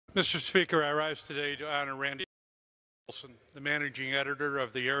Mr. Speaker, I rise today to honor Randy Wilson, the managing editor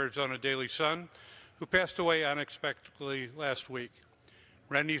of the Arizona Daily Sun, who passed away unexpectedly last week.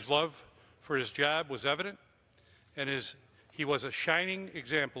 Randy's love for his job was evident, and he was a shining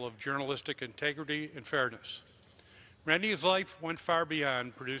example of journalistic integrity and fairness. Randy's life went far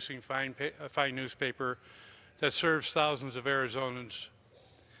beyond producing a fine newspaper that serves thousands of Arizonans.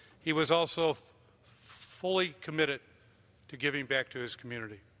 He was also fully committed to giving back to his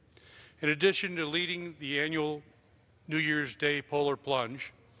community. In addition to leading the annual New Year's Day Polar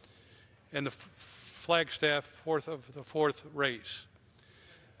Plunge and the Flagstaff fourth race,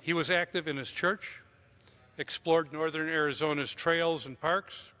 he was active in his church, explored northern Arizona's trails and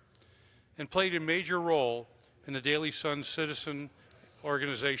parks, and played a major role in the Daily Sun Citizen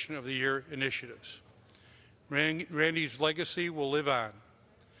Organization of the Year initiatives. Randy's legacy will live on,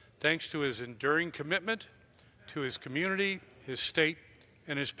 thanks to his enduring commitment to his community, his state,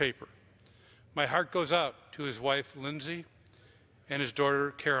 and his paper. My heart goes out to his wife, Lindsay, and his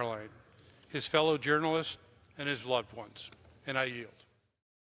daughter, Caroline, his fellow journalists, and his loved ones. And I yield.